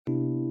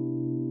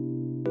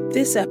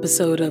This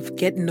episode of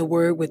Get in the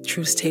Word with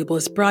Truth Table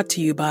is brought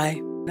to you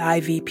by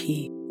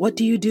IVP. What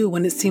do you do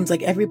when it seems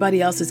like everybody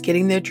else is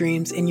getting their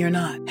dreams and you're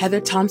not? Heather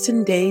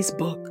Thompson Day's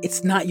book,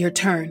 It's Not Your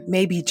Turn,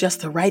 may be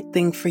just the right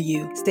thing for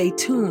you. Stay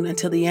tuned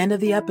until the end of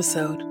the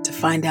episode to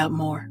find out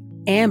more.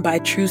 And by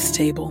Truth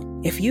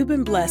Table. If you've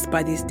been blessed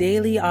by these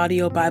daily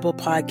audio Bible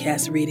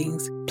podcast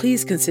readings,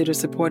 please consider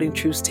supporting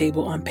Truth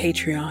Table on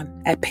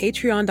Patreon at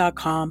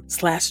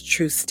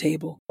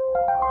patreon.com/truthstable.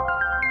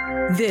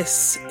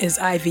 This is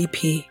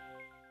IVP.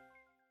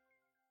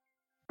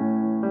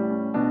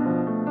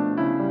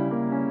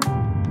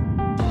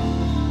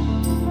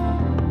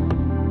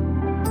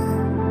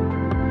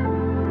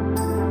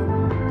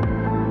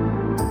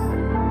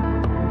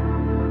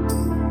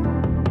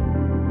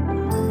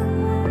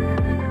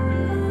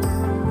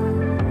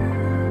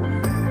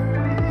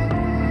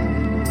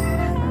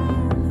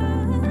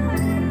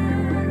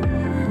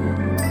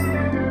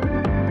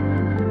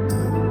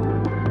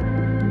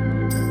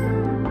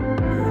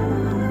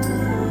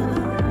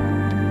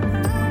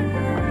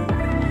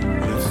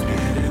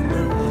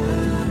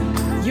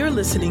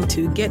 Listening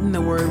to Get in the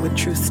Word with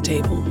Truth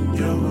Table.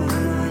 Your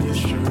word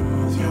is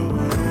truth, your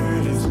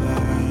word is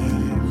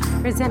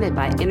life. Presented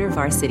by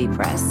InterVarsity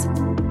Press.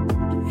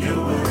 Your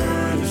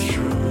word is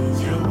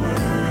truth, your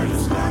word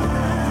is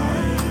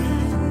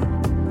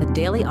life. A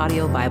daily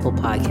audio Bible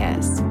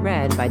podcast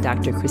read by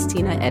Dr.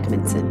 Christina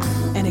Edmondson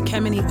and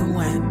Ekemini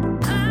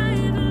Uwan.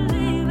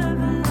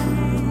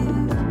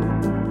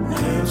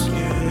 Let's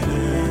get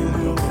in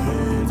the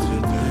word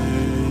today.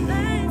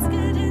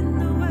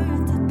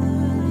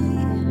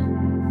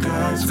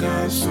 God's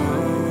got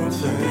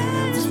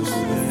something to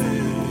say.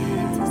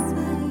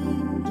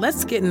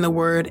 Let's get in the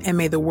Word, and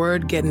may the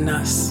Word get in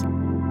us.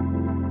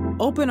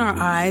 Open our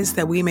eyes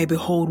that we may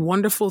behold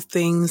wonderful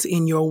things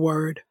in your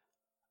Word.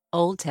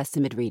 Old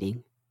Testament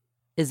reading,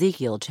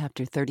 Ezekiel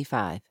chapter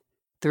 35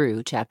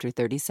 through chapter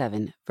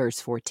 37, verse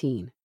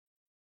 14.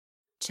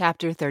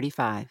 Chapter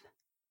 35.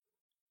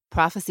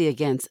 Prophecy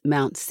against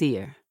Mount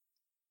Seir.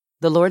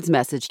 The Lord's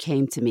message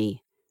came to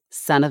me,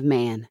 Son of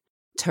man,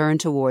 turn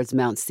towards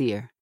Mount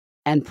Seir,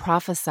 and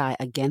prophesy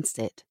against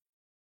it.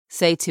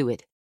 Say to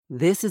it,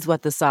 this is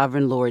what the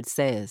sovereign Lord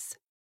says.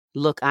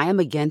 Look, I am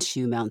against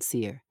you, Mount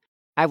Seir.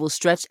 I will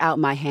stretch out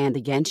my hand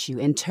against you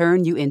and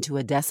turn you into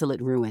a desolate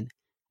ruin.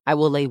 I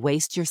will lay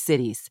waste your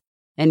cities,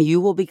 and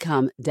you will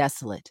become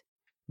desolate.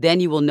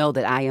 Then you will know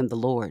that I am the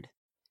Lord.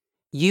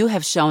 You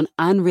have shown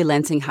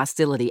unrelenting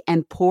hostility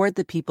and poured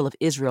the people of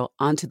Israel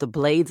onto the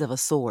blades of a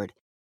sword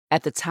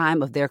at the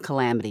time of their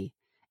calamity,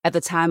 at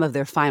the time of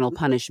their final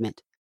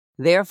punishment.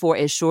 Therefore,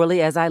 as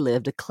surely as I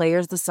live,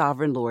 declares the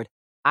sovereign Lord,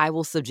 I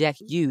will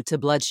subject you to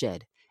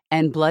bloodshed,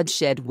 and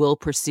bloodshed will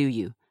pursue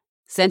you.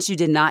 Since you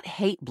did not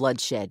hate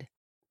bloodshed,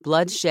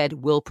 bloodshed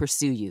will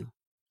pursue you.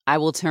 I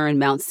will turn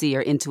Mount Seir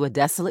into a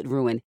desolate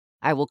ruin.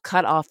 I will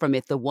cut off from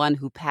it the one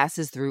who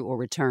passes through or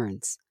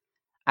returns.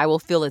 I will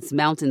fill its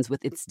mountains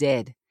with its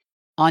dead.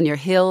 On your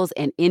hills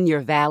and in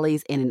your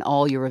valleys and in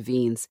all your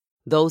ravines,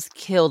 those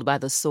killed by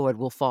the sword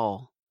will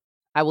fall.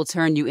 I will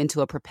turn you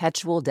into a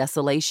perpetual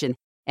desolation,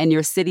 and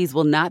your cities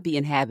will not be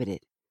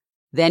inhabited.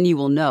 Then you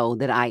will know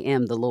that I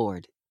am the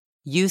Lord.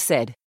 You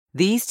said,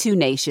 these two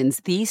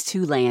nations, these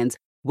two lands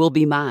will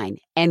be mine,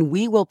 and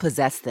we will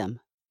possess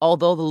them,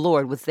 although the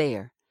Lord was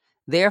there.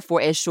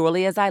 Therefore, as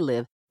surely as I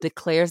live,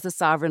 declares the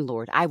sovereign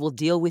Lord, I will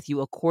deal with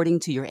you according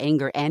to your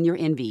anger and your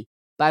envy,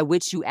 by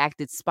which you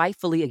acted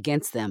spitefully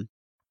against them.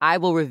 I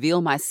will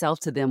reveal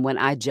myself to them when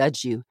I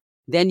judge you.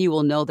 Then you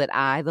will know that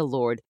I, the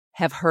Lord,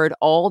 have heard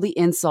all the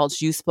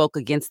insults you spoke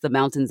against the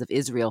mountains of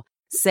Israel,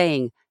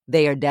 saying,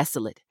 they are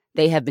desolate.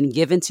 They have been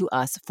given to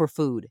us for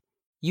food.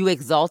 You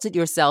exalted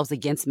yourselves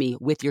against me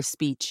with your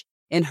speech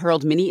and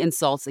hurled many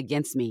insults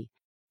against me.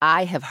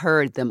 I have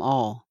heard them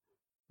all.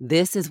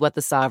 This is what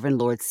the sovereign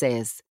Lord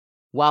says.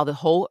 While the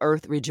whole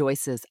earth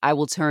rejoices, I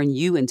will turn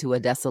you into a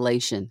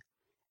desolation.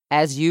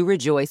 As you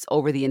rejoice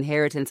over the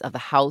inheritance of the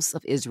house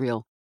of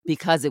Israel,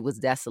 because it was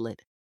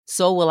desolate,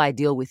 so will I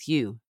deal with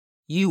you.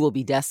 You will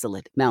be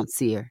desolate, Mount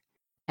Seir,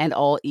 and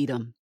all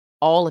Edom,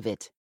 all of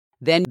it.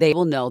 Then they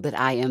will know that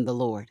I am the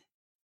Lord.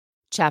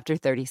 Chapter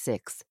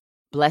 36.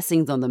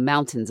 Blessings on the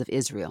mountains of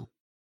Israel.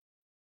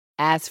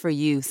 As for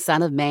you,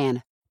 son of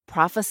man,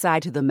 prophesy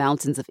to the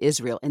mountains of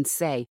Israel and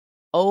say,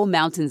 O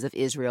mountains of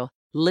Israel,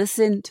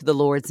 listen to the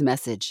Lord's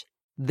message.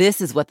 This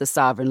is what the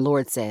sovereign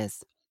Lord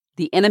says.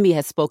 The enemy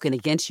has spoken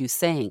against you,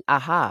 saying,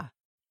 Aha,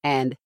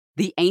 and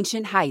the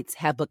ancient heights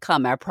have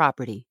become our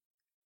property.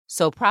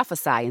 So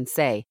prophesy and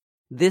say,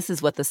 this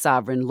is what the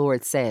sovereign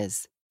Lord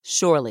says.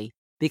 Surely,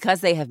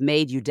 because they have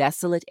made you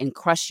desolate and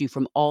crushed you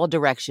from all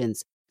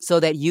directions, so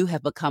that you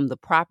have become the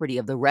property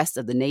of the rest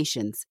of the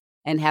nations,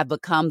 and have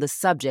become the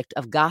subject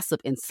of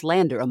gossip and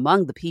slander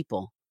among the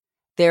people.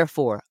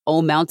 Therefore,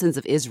 O mountains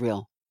of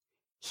Israel,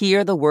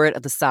 hear the word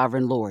of the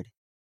sovereign Lord.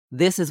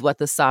 This is what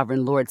the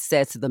sovereign Lord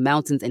says to the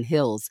mountains and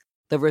hills,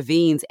 the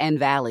ravines and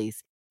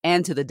valleys,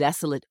 and to the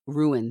desolate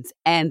ruins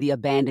and the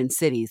abandoned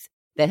cities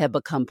that have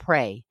become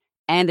prey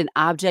and an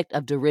object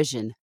of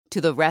derision to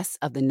the rest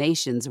of the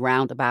nations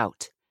round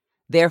about.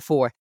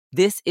 Therefore,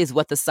 This is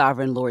what the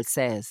sovereign Lord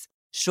says.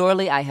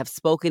 Surely I have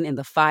spoken in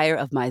the fire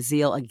of my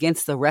zeal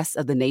against the rest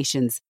of the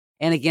nations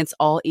and against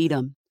all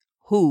Edom,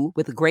 who,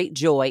 with great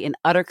joy and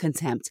utter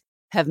contempt,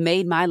 have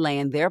made my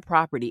land their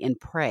property and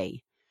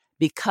prey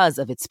because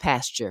of its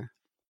pasture.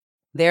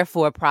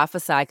 Therefore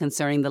prophesy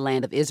concerning the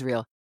land of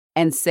Israel,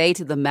 and say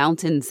to the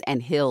mountains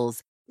and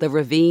hills, the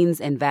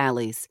ravines and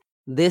valleys,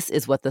 this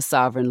is what the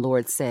sovereign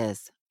Lord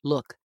says.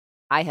 Look,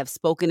 I have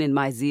spoken in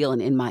my zeal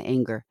and in my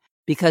anger,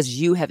 because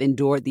you have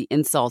endured the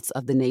insults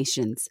of the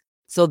nations.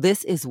 So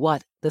this is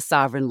what the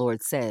sovereign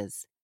Lord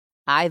says.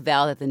 I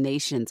vow that the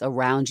nations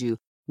around you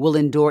will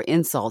endure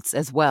insults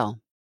as well.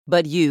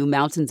 But you,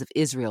 mountains of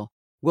Israel,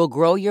 will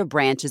grow your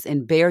branches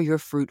and bear your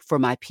fruit for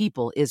my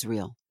people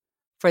Israel.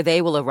 For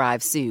they will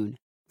arrive soon.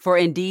 For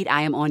indeed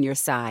I am on your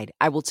side.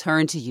 I will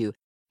turn to you,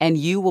 and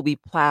you will be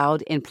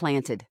plowed and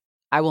planted.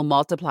 I will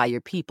multiply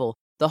your people,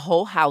 the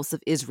whole house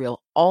of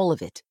Israel, all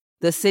of it.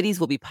 The cities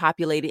will be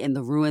populated and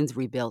the ruins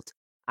rebuilt.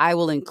 I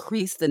will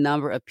increase the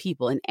number of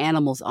people and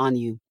animals on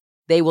you.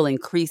 They will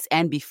increase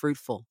and be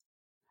fruitful.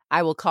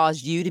 I will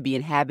cause you to be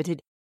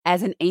inhabited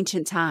as in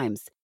ancient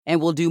times,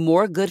 and will do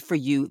more good for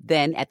you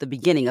than at the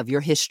beginning of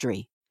your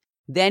history.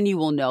 Then you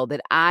will know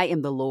that I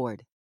am the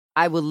Lord.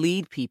 I will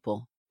lead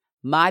people,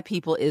 my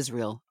people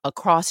Israel,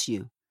 across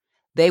you.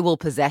 They will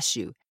possess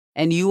you,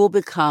 and you will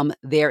become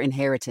their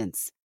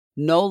inheritance.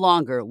 No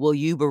longer will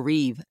you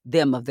bereave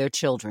them of their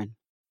children.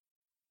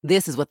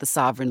 This is what the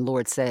sovereign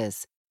Lord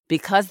says.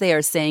 Because they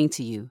are saying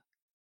to you,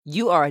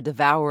 you are a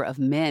devourer of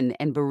men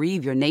and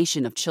bereave your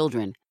nation of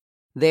children.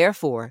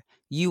 Therefore,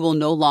 you will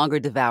no longer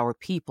devour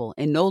people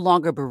and no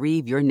longer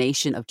bereave your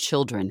nation of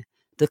children,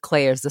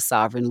 declares the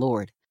sovereign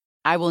Lord.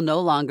 I will no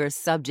longer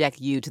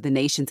subject you to the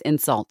nation's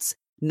insults.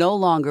 No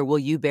longer will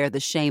you bear the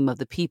shame of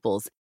the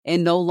peoples,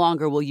 and no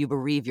longer will you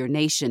bereave your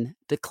nation,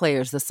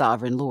 declares the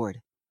sovereign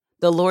Lord.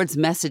 The Lord's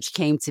message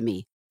came to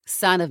me,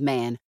 Son of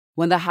man,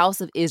 when the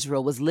house of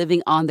Israel was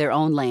living on their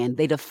own land,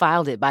 they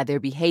defiled it by their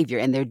behavior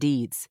and their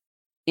deeds.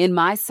 In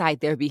my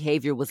sight, their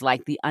behavior was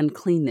like the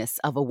uncleanness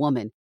of a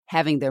woman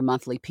having their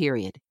monthly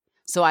period.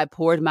 So I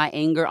poured my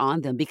anger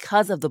on them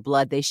because of the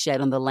blood they shed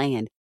on the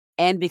land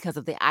and because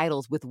of the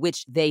idols with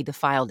which they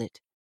defiled it.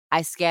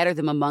 I scattered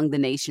them among the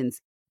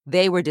nations.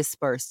 They were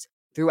dispersed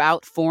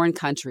throughout foreign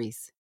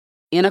countries.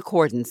 In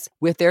accordance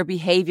with their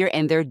behavior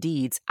and their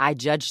deeds, I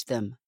judged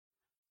them.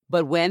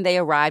 But when they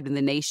arrived in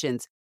the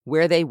nations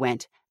where they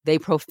went, they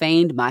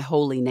profaned my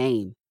holy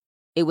name.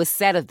 It was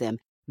said of them,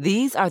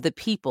 these are the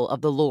people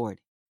of the Lord,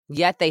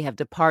 yet they have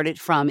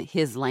departed from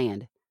his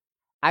land.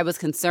 I was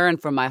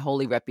concerned for my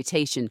holy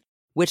reputation,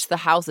 which the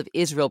house of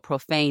Israel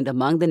profaned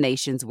among the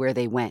nations where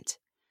they went.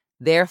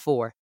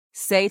 Therefore,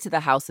 say to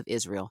the house of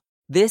Israel,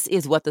 this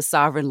is what the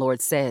sovereign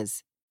Lord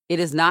says. It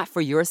is not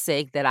for your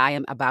sake that I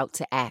am about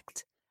to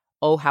act,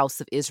 O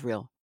house of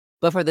Israel,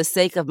 but for the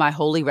sake of my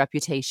holy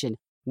reputation,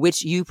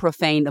 which you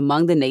profaned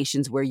among the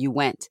nations where you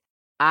went.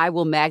 I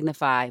will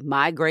magnify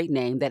my great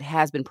name that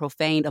has been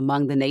profaned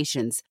among the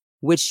nations,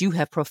 which you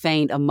have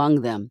profaned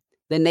among them.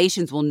 The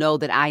nations will know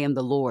that I am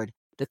the Lord,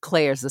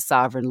 declares the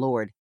sovereign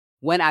Lord,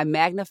 when I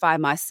magnify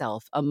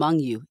myself among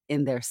you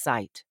in their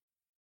sight.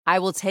 I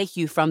will take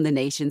you from the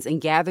nations and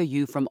gather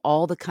you from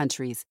all the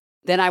countries.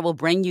 Then I will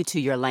bring you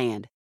to your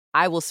land.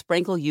 I will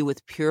sprinkle you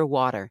with pure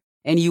water,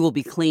 and you will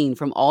be clean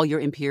from all your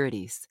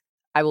impurities.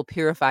 I will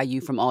purify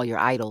you from all your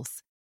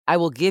idols. I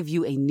will give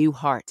you a new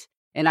heart,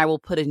 and I will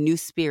put a new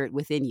spirit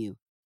within you.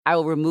 I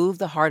will remove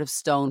the heart of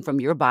stone from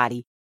your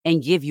body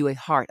and give you a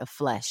heart of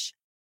flesh.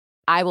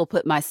 I will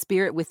put my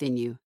spirit within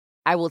you.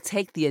 I will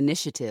take the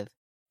initiative,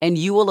 and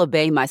you will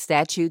obey my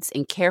statutes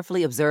and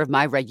carefully observe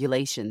my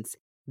regulations.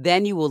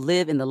 Then you will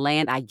live in the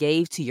land I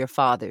gave to your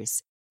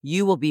fathers.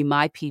 You will be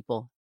my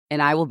people,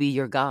 and I will be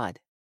your God.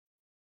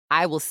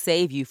 I will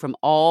save you from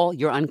all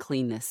your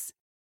uncleanness.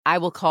 I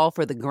will call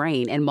for the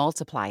grain and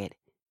multiply it.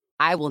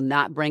 I will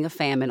not bring a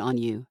famine on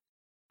you.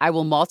 I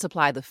will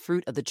multiply the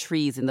fruit of the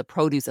trees and the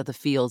produce of the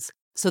fields,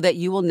 so that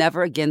you will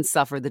never again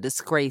suffer the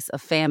disgrace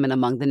of famine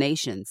among the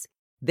nations.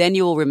 Then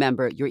you will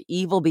remember your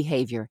evil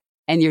behavior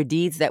and your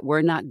deeds that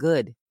were not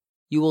good.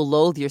 You will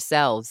loathe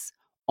yourselves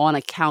on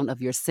account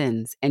of your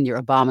sins and your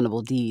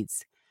abominable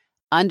deeds.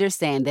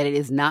 Understand that it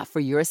is not for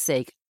your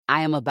sake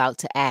I am about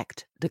to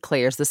act,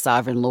 declares the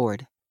sovereign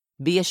Lord.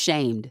 Be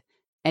ashamed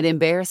and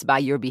embarrassed by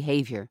your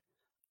behavior,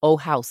 O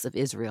house of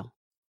Israel.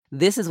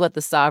 This is what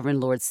the sovereign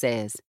Lord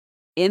says.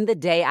 In the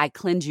day I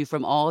cleanse you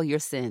from all your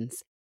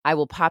sins, I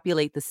will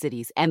populate the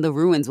cities, and the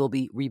ruins will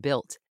be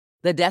rebuilt.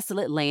 The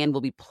desolate land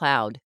will be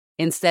plowed,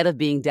 instead of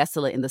being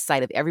desolate in the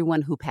sight of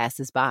everyone who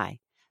passes by.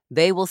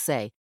 They will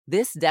say,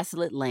 this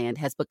desolate land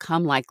has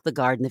become like the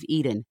Garden of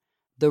Eden.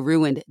 The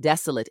ruined,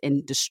 desolate,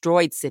 and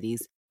destroyed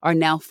cities are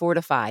now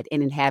fortified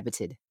and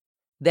inhabited.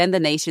 Then the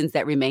nations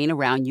that remain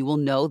around you will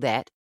know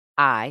that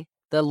I,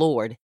 the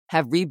Lord,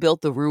 have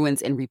rebuilt the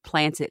ruins and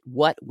replanted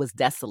what was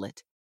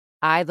desolate.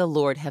 I, the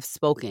Lord, have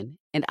spoken,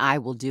 and I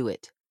will do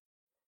it.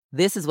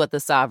 This is what the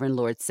sovereign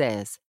Lord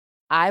says.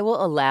 I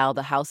will allow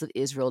the house of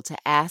Israel to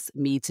ask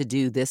me to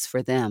do this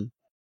for them.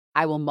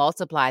 I will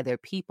multiply their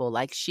people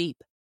like sheep.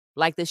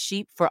 like the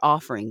sheep for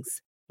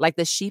offerings, like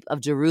the sheep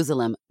of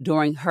Jerusalem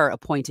during her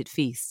appointed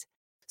feast.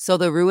 So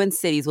the ruined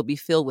cities will be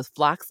filled with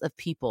flocks of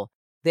people.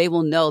 They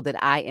will know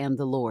that I am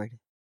the Lord.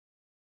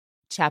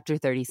 Chapter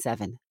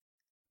 37.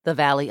 The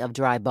Valley of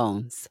Dry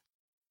Bones.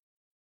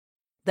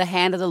 The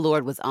hand of the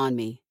Lord was on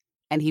me,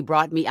 and he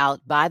brought me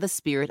out by the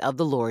Spirit of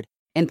the Lord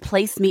and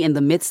placed me in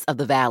the midst of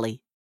the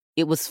valley.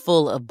 It was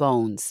full of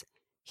bones.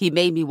 He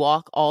made me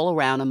walk all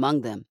around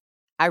among them.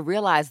 I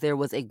realized there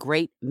was a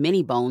great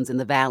many bones in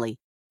the valley,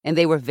 and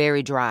they were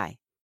very dry.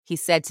 He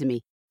said to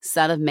me,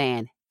 "Son of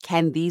man,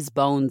 can these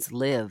bones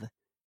live?"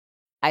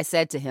 I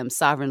said to him,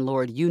 "Sovereign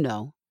Lord, you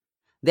know."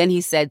 Then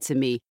he said to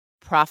me,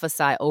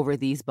 "Prophesy over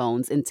these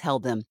bones and tell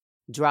them,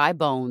 dry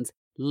bones,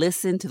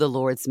 listen to the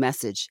Lord's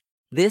message.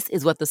 This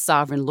is what the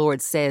sovereign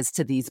Lord says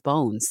to these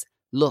bones.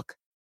 Look,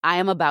 I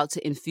am about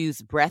to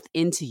infuse breath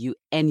into you,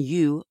 and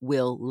you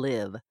will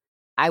live.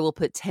 I will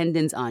put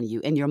tendons on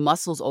you and your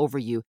muscles over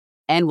you,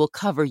 and will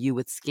cover you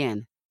with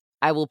skin.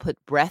 I will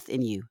put breath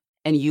in you,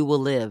 and you will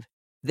live.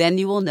 Then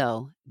you will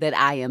know that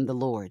I am the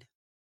Lord."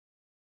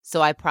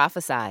 So I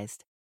prophesied,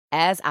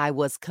 as I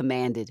was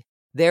commanded.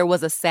 There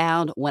was a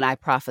sound when I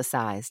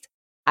prophesied.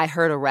 I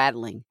heard a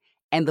rattling,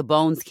 and the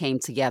bones came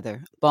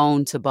together,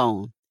 bone to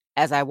bone.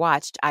 As I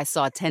watched, I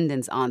saw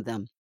tendons on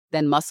them.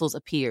 Then muscles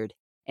appeared,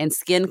 and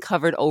skin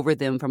covered over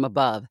them from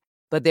above,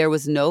 but there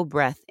was no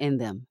breath in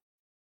them.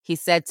 He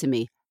said to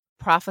me,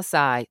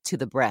 "Prophesy to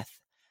the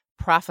breath.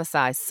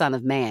 Prophesy, Son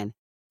of man,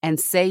 and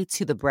say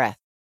to the breath,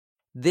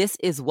 this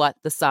is what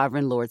the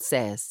sovereign Lord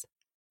says.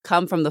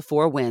 Come from the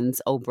four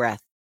winds, O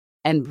breath,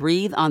 and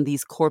breathe on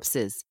these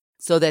corpses,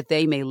 so that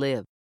they may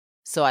live."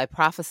 So I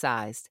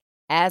prophesied,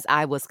 as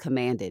I was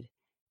commanded,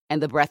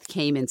 and the breath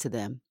came into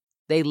them.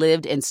 They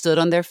lived and stood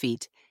on their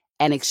feet,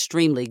 an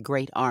extremely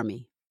great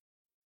army.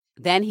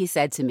 Then he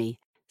said to me,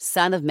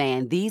 "Son of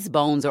man, these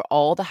bones are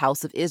all the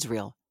house of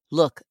Israel.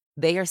 Look,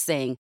 they are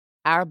saying,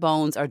 'Our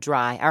bones are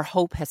dry, our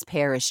hope has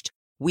perished,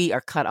 we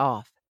are cut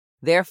off.'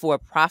 Therefore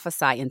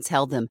prophesy and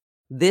tell them,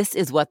 this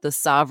is what the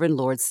sovereign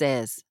Lord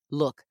says.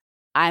 Look,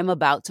 I am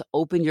about to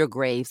open your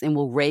graves and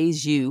will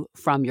raise you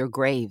from your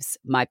graves,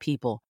 my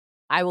people.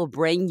 I will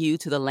bring you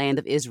to the land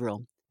of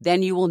Israel.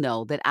 Then you will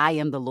know that I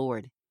am the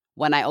Lord.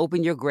 When I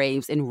open your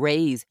graves and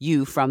raise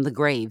you from the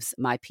graves,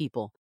 my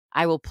people,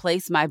 I will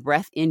place my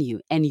breath in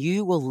you, and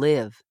you will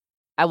live.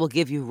 I will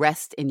give you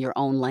rest in your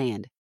own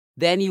land.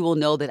 Then you will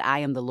know that I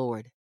am the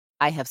Lord.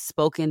 I have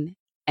spoken,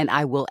 and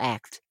I will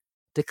act,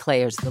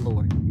 declares the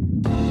Lord.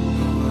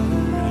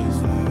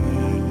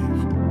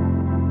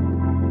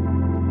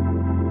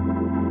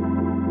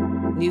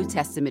 New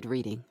Testament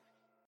reading.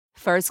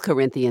 1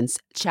 Corinthians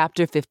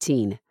chapter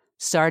 15,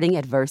 starting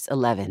at verse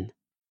 11.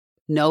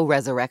 No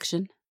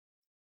resurrection?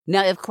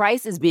 Now, if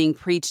Christ is being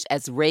preached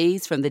as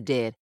raised from the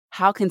dead,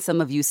 how can some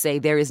of you say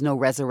there is no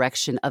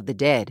resurrection of the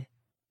dead?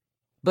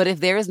 But if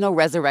there is no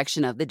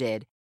resurrection of the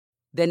dead,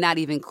 then not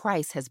even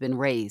Christ has been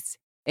raised.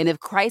 And if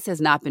Christ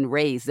has not been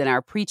raised, then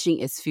our preaching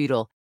is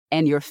futile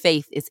and your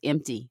faith is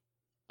empty.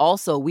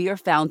 Also, we are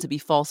found to be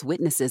false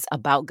witnesses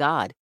about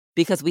God,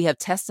 because we have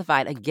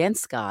testified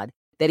against God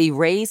that he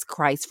raised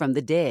Christ from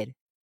the dead,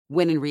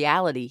 when in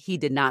reality he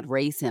did not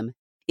raise him,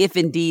 if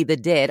indeed the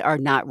dead are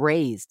not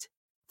raised.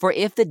 For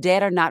if the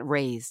dead are not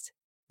raised,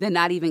 then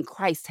not even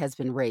Christ has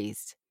been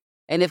raised.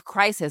 And if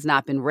Christ has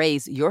not been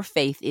raised, your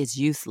faith is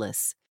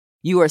useless.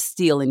 You are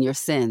still in your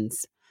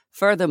sins.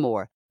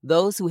 Furthermore,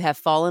 those who have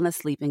fallen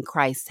asleep in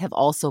Christ have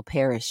also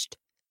perished.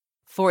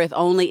 For if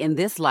only in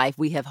this life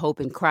we have hope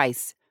in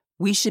Christ,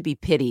 we should be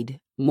pitied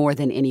more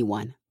than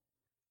anyone.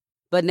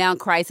 But now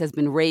Christ has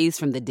been raised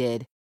from the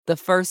dead, the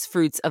first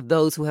fruits of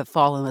those who have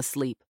fallen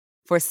asleep.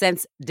 For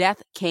since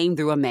death came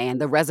through a man,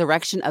 the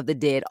resurrection of the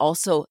dead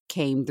also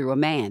came through a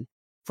man.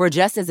 For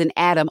just as in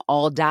Adam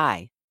all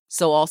die,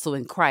 so also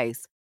in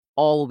Christ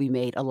all will be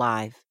made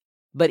alive.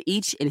 But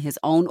each in his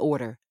own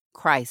order,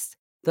 Christ,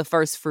 the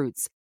first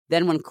fruits.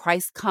 Then when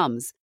Christ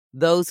comes,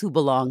 those who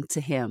belong to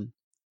him.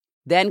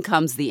 Then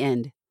comes the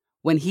end,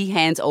 when he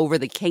hands over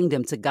the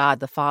kingdom to God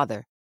the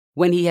Father,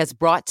 when he has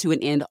brought to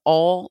an end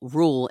all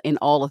rule and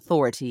all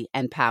authority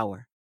and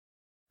power.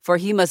 For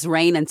he must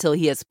reign until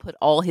he has put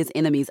all his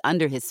enemies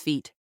under his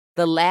feet.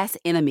 The last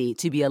enemy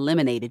to be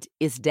eliminated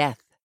is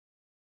death.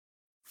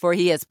 For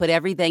he has put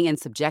everything in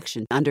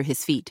subjection under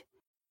his feet.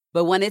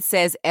 But when it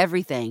says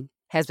everything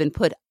has been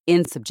put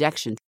in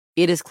subjection,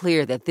 it is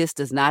clear that this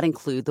does not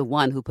include the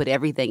one who put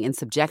everything in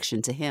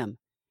subjection to him.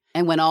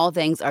 And when all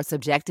things are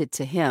subjected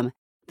to him,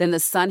 then the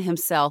Son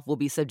himself will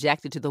be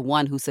subjected to the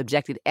one who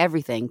subjected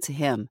everything to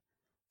him,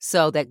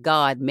 so that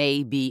God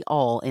may be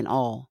all in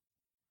all.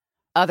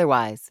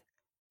 Otherwise,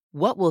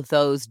 what will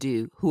those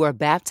do who are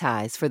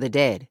baptized for the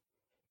dead?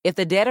 If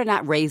the dead are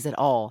not raised at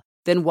all,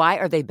 then why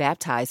are they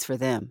baptized for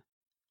them?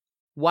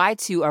 Why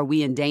too are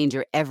we in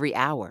danger every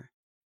hour?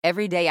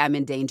 Every day I'm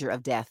in danger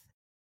of death.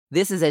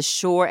 This is as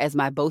sure as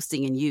my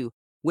boasting in you,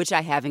 which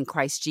I have in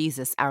Christ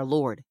Jesus our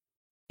Lord.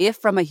 If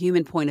from a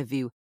human point of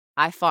view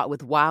I fought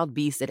with wild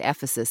beasts at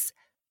Ephesus,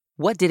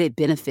 what did it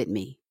benefit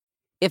me?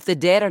 If the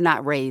dead are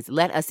not raised,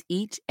 let us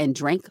eat and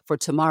drink, for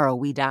tomorrow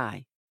we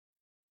die.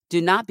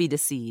 Do not be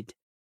deceived.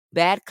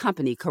 Bad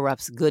company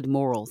corrupts good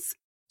morals.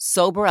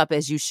 Sober up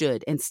as you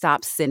should and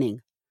stop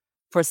sinning,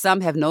 for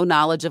some have no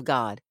knowledge of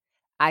God.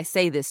 I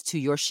say this to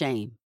your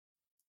shame.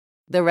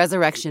 The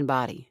resurrection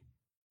body.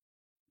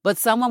 But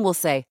someone will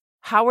say,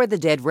 how are the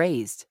dead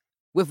raised?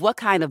 With what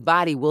kind of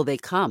body will they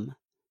come?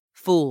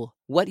 Fool,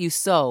 what you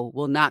sow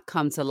will not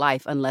come to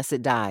life unless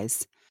it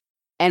dies.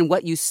 And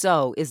what you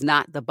sow is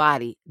not the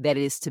body that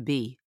it is to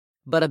be,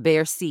 but a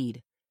bare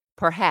seed,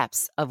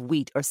 perhaps of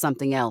wheat or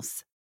something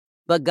else.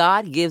 But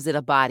God gives it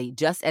a body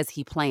just as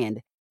he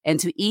planned, and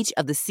to each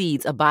of the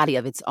seeds a body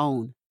of its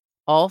own.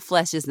 All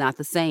flesh is not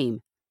the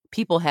same.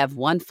 People have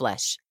one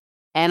flesh.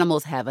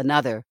 Animals have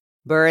another.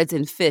 Birds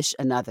and fish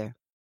another.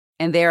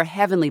 And there are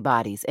heavenly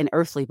bodies and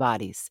earthly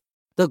bodies.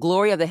 The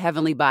glory of the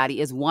heavenly body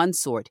is one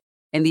sort,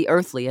 and the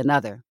earthly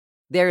another.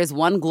 There is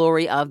one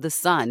glory of the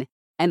sun,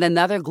 and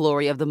another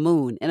glory of the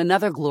moon, and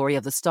another glory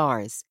of the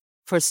stars.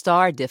 For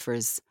star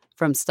differs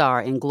from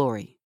star in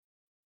glory.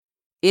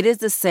 It is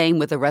the same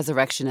with the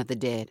resurrection of the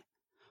dead.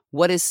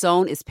 What is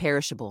sown is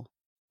perishable.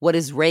 What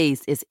is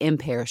raised is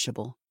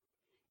imperishable.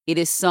 It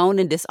is sown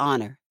in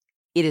dishonor.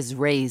 It is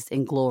raised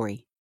in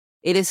glory.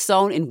 It is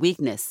sown in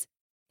weakness.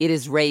 It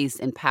is raised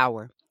in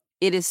power.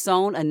 It is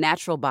sown a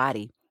natural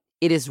body.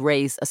 It is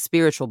raised a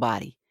spiritual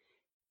body.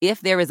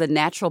 If there is a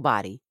natural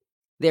body,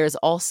 there is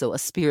also a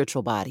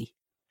spiritual body.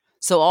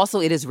 So also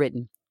it is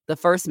written, the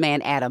first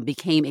man, Adam,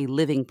 became a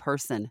living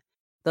person.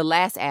 The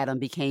last Adam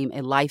became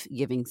a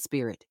life-giving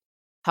spirit.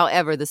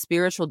 However, the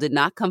spiritual did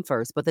not come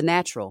first, but the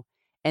natural,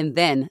 and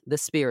then the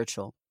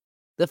spiritual.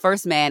 The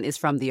first man is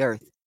from the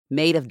earth,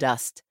 made of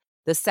dust.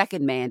 The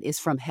second man is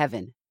from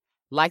heaven.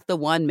 Like the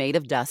one made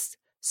of dust,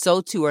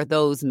 so too are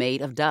those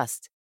made of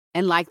dust.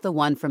 And like the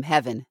one from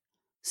heaven,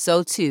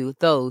 so too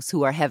those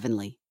who are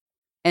heavenly.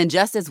 And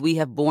just as we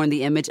have borne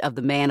the image of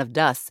the man of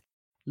dust,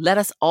 let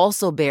us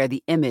also bear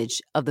the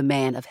image of the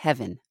man of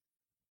heaven.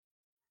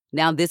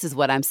 Now this is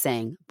what I'm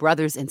saying,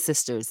 brothers and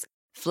sisters.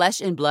 Flesh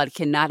and blood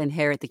cannot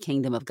inherit the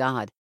kingdom of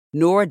God,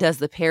 nor does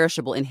the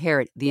perishable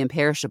inherit the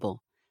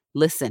imperishable.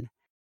 Listen,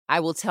 I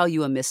will tell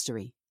you a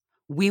mystery.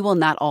 We will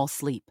not all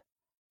sleep,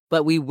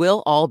 but we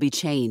will all be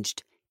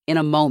changed in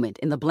a moment,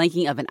 in the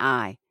blinking of an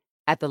eye,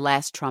 at the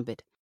last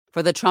trumpet.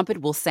 For the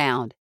trumpet will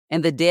sound,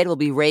 and the dead will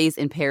be raised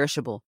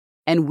imperishable,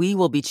 and we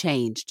will be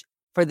changed.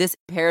 For this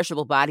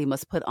perishable body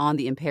must put on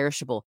the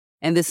imperishable,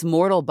 and this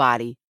mortal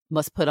body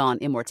must put on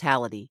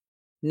immortality.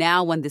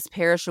 Now when this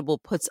perishable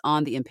puts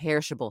on the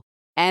imperishable,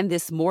 and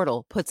this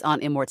mortal puts on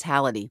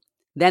immortality,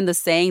 then the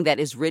saying that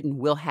is written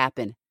will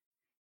happen.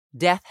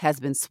 Death has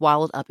been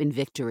swallowed up in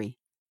victory.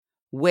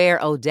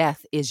 Where, O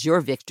death, is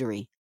your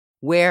victory?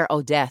 Where,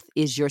 O death,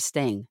 is your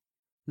sting?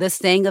 The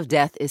sting of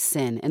death is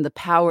sin, and the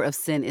power of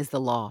sin is the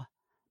law.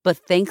 But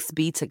thanks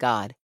be to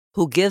God,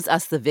 who gives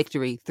us the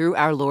victory through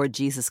our Lord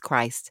Jesus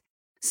Christ.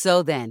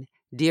 So then,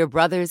 dear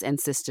brothers and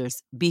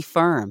sisters, be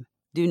firm.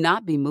 Do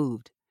not be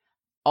moved.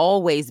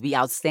 Always be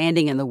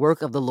outstanding in the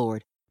work of the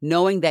Lord,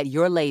 knowing that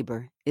your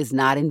labor is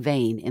not in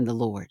vain in the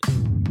Lord.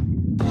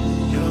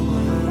 Your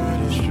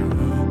word is true.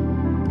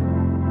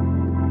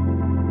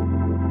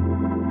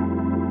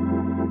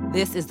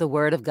 This is the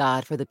word of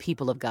God for the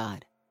people of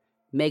God.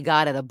 May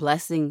God add a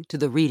blessing to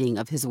the reading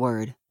of his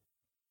word.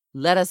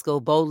 Let us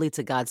go boldly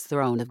to God's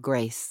throne of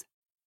grace.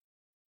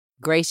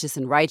 Gracious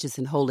and righteous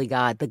and holy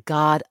God, the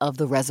God of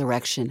the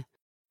resurrection,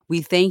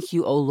 we thank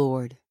you, O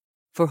Lord,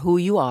 for who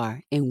you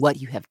are and what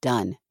you have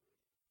done.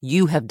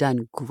 You have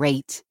done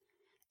great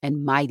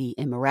and mighty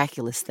and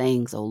miraculous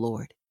things, O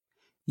Lord.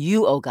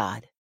 You, O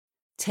God,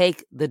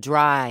 take the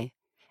dry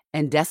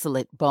and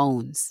desolate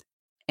bones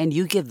and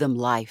you give them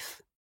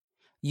life.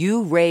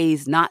 You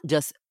raise not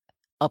just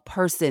a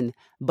person,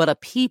 but a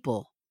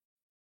people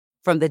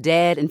from the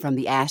dead and from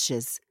the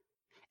ashes.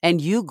 And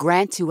you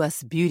grant to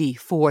us beauty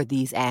for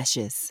these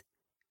ashes.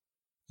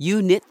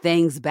 You knit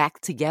things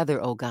back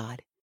together, O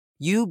God.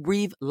 You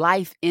breathe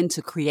life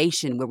into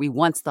creation where we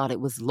once thought it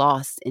was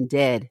lost and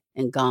dead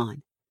and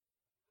gone.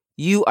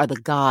 You are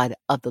the God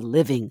of the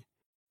living,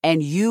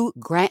 and you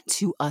grant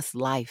to us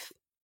life.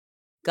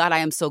 God, I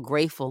am so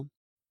grateful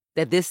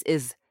that this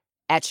is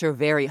at your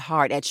very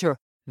heart, at your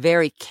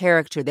very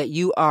character, that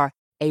you are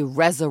a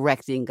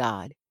resurrecting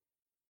God.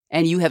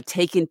 And you have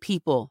taken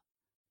people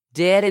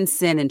dead in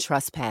sin and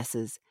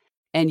trespasses,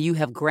 and you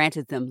have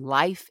granted them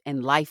life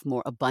and life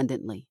more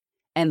abundantly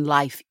and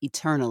life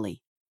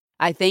eternally.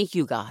 I thank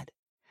you, God,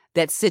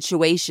 that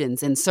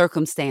situations and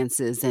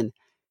circumstances and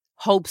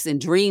hopes and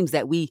dreams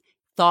that we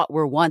thought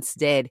were once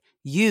dead,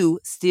 you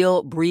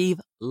still breathe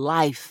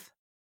life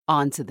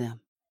onto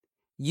them.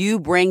 You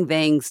bring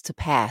things to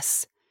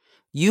pass.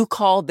 You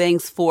call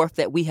things forth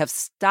that we have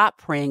stopped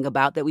praying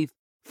about, that we've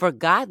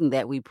forgotten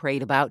that we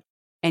prayed about,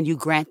 and you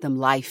grant them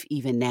life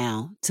even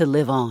now to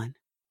live on.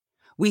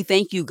 We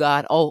thank you,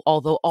 God,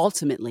 although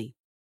ultimately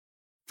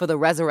for the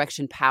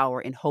resurrection power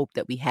and hope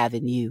that we have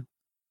in you.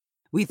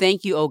 We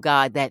thank you, oh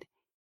God,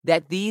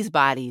 that these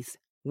bodies,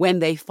 when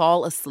they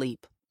fall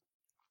asleep,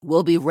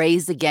 will be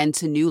raised again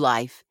to new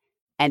life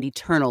and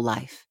eternal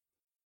life.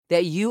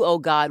 That you, oh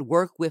God,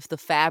 work with the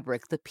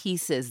fabric, the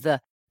pieces,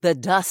 the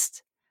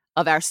dust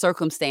of our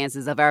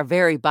circumstances, of our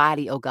very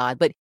body, oh God,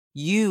 but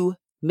you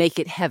make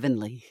it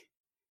heavenly.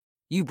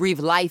 You breathe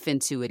life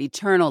into it,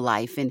 eternal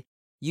life, and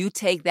you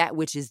take that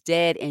which is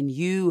dead and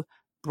you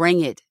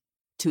bring it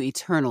to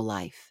eternal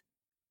life.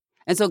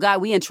 And so,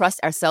 God, we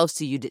entrust ourselves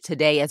to you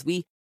today as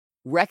we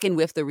reckon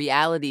with the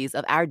realities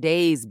of our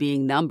days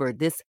being numbered,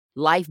 this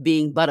life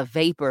being but a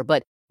vapor,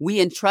 but we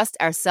entrust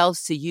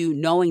ourselves to you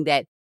knowing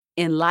that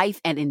in life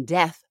and in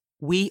death,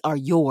 we are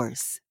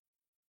yours.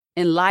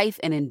 In life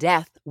and in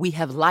death, we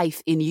have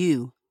life in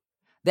you.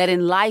 That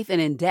in life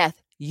and in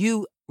death,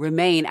 you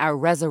remain our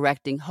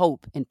resurrecting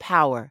hope and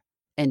power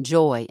and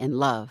joy and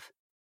love.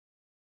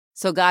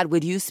 So God,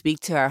 would you speak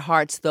to our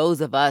hearts,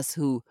 those of us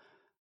who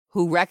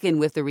reckon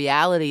with the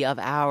reality of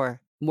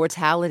our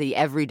mortality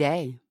every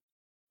day,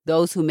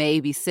 those who may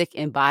be sick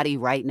in body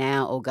right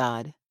now, oh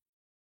God.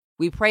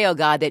 We pray, oh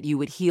God, that you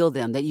would heal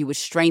them, that you would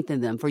strengthen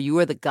them, for you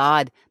are the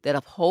God that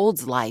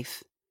upholds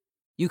life.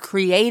 You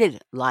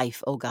created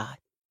life, oh God.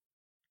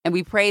 And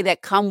we pray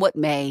that come what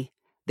may,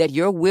 that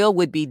your will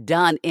would be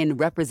done in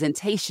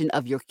representation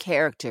of your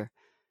character,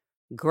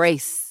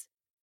 grace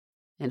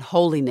and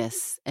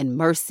holiness and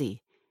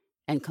mercy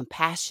and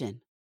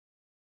compassion.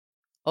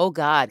 Oh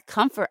God,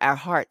 comfort our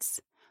hearts,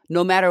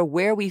 no matter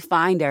where we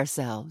find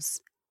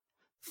ourselves,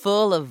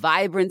 full of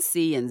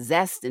vibrancy and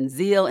zest and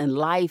zeal in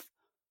life,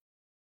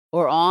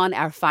 or on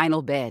our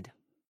final bed.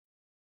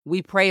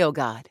 We pray, oh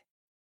God,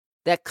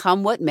 that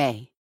come what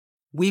may,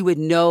 we would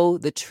know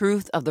the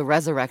truth of the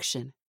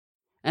resurrection,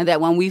 and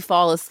that when we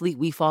fall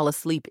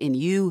asleep in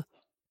you,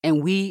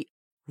 and we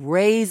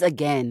raise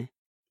again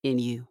in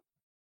you,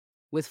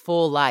 with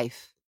full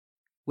life,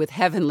 with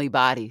heavenly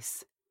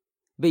bodies,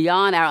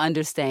 beyond our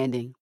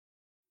understanding,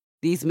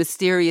 these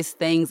mysterious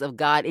things of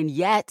God. And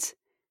yet,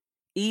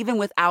 even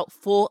without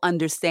full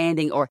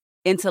understanding or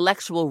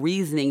intellectual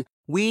reasoning,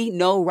 we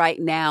know right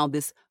now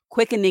this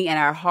quickening in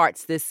our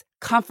hearts, this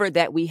comfort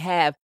that we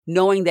have,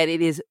 knowing that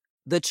it is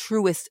the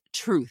truest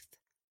truth,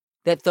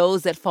 that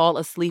those that fall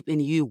asleep in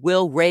you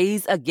will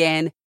raise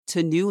again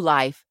to new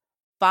life,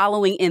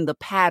 following in the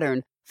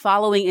pattern,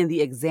 following in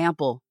the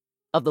example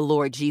of the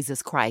Lord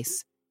Jesus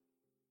Christ,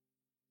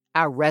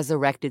 our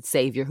resurrected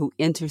Savior who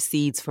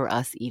intercedes for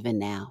us even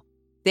now.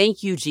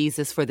 Thank you,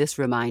 Jesus, for this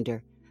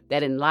reminder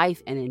that in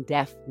life and in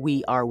death,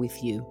 we are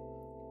with you.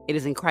 It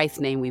is in Christ's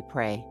name we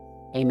pray.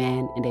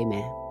 Amen and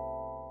amen.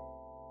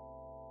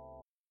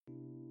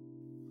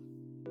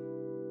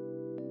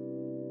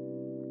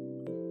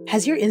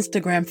 Has your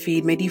Instagram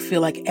feed made you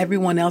feel like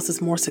everyone else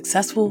is more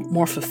successful,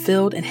 more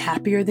fulfilled, and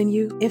happier than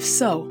you? If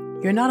so,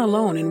 you're not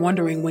alone in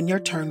wondering when your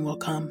turn will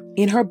come.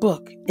 In her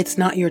book, It's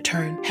Not Your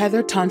Turn,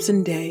 Heather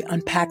Thompson Day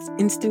unpacks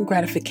instant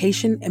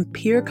gratification and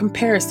peer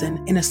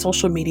comparison in a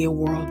social media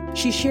world.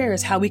 She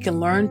shares how we can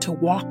learn to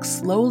walk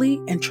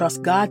slowly and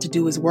trust God to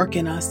do his work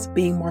in us,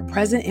 being more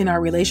present in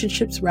our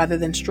relationships rather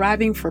than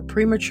striving for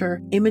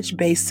premature,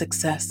 image-based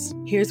success.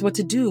 Here's what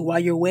to do while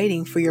you're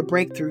waiting for your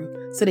breakthrough,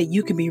 so that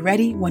you can be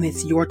ready when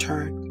it's your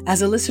turn.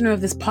 As a listener of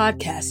this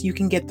podcast, you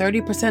can get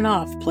 30%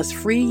 off plus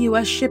free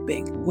U.S.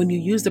 shipping when you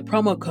use the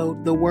promo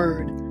code The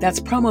Word. That's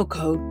promo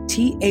code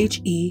THEWORD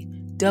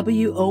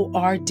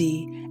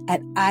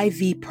at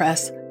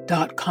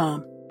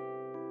ivpress.com.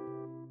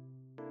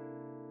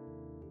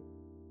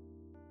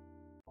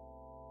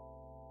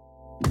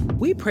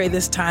 We pray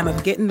this time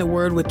of Getting the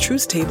Word with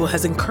Truth Table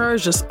has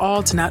encouraged us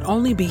all to not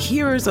only be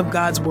hearers of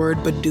God's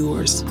Word, but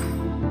doers.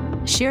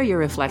 Share your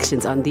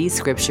reflections on these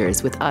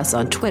scriptures with us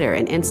on Twitter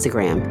and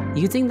Instagram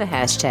using the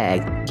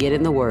hashtag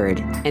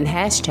 #GetInTheWord and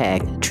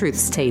hashtag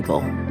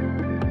 #TruthsTable.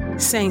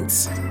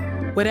 Saints,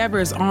 whatever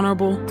is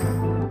honorable,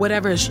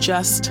 whatever is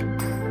just,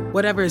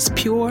 whatever is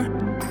pure,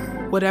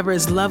 whatever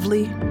is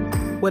lovely,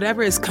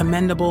 whatever is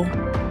commendable,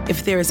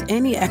 if there is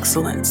any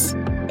excellence,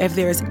 if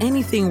there is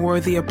anything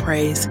worthy of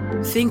praise,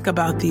 think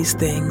about these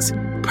things,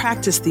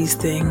 practice these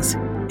things,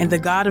 and the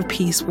God of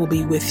peace will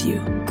be with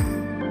you.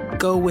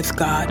 Go with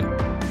God.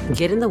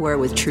 Get in the Word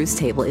with Truth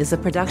Table is a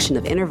production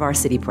of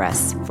InterVarsity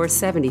Press. For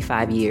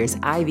 75 years,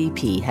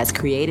 IVP has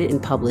created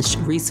and published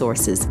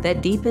resources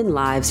that deepen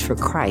lives for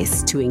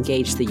Christ to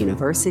engage the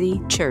university,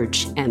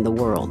 church, and the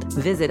world.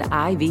 Visit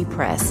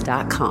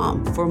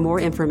ivpress.com for more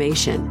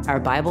information. Our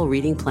Bible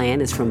reading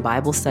plan is from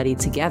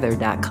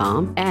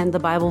BibleStudyTogether.com, and the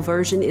Bible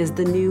version is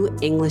the New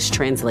English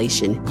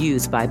translation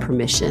used by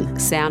permission.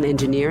 Sound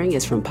engineering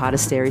is from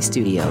Podastery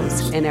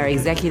Studios, and our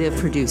executive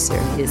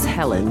producer is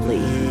Helen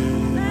Lee.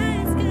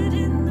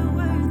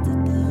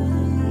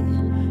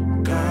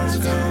 God's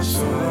got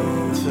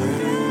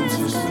something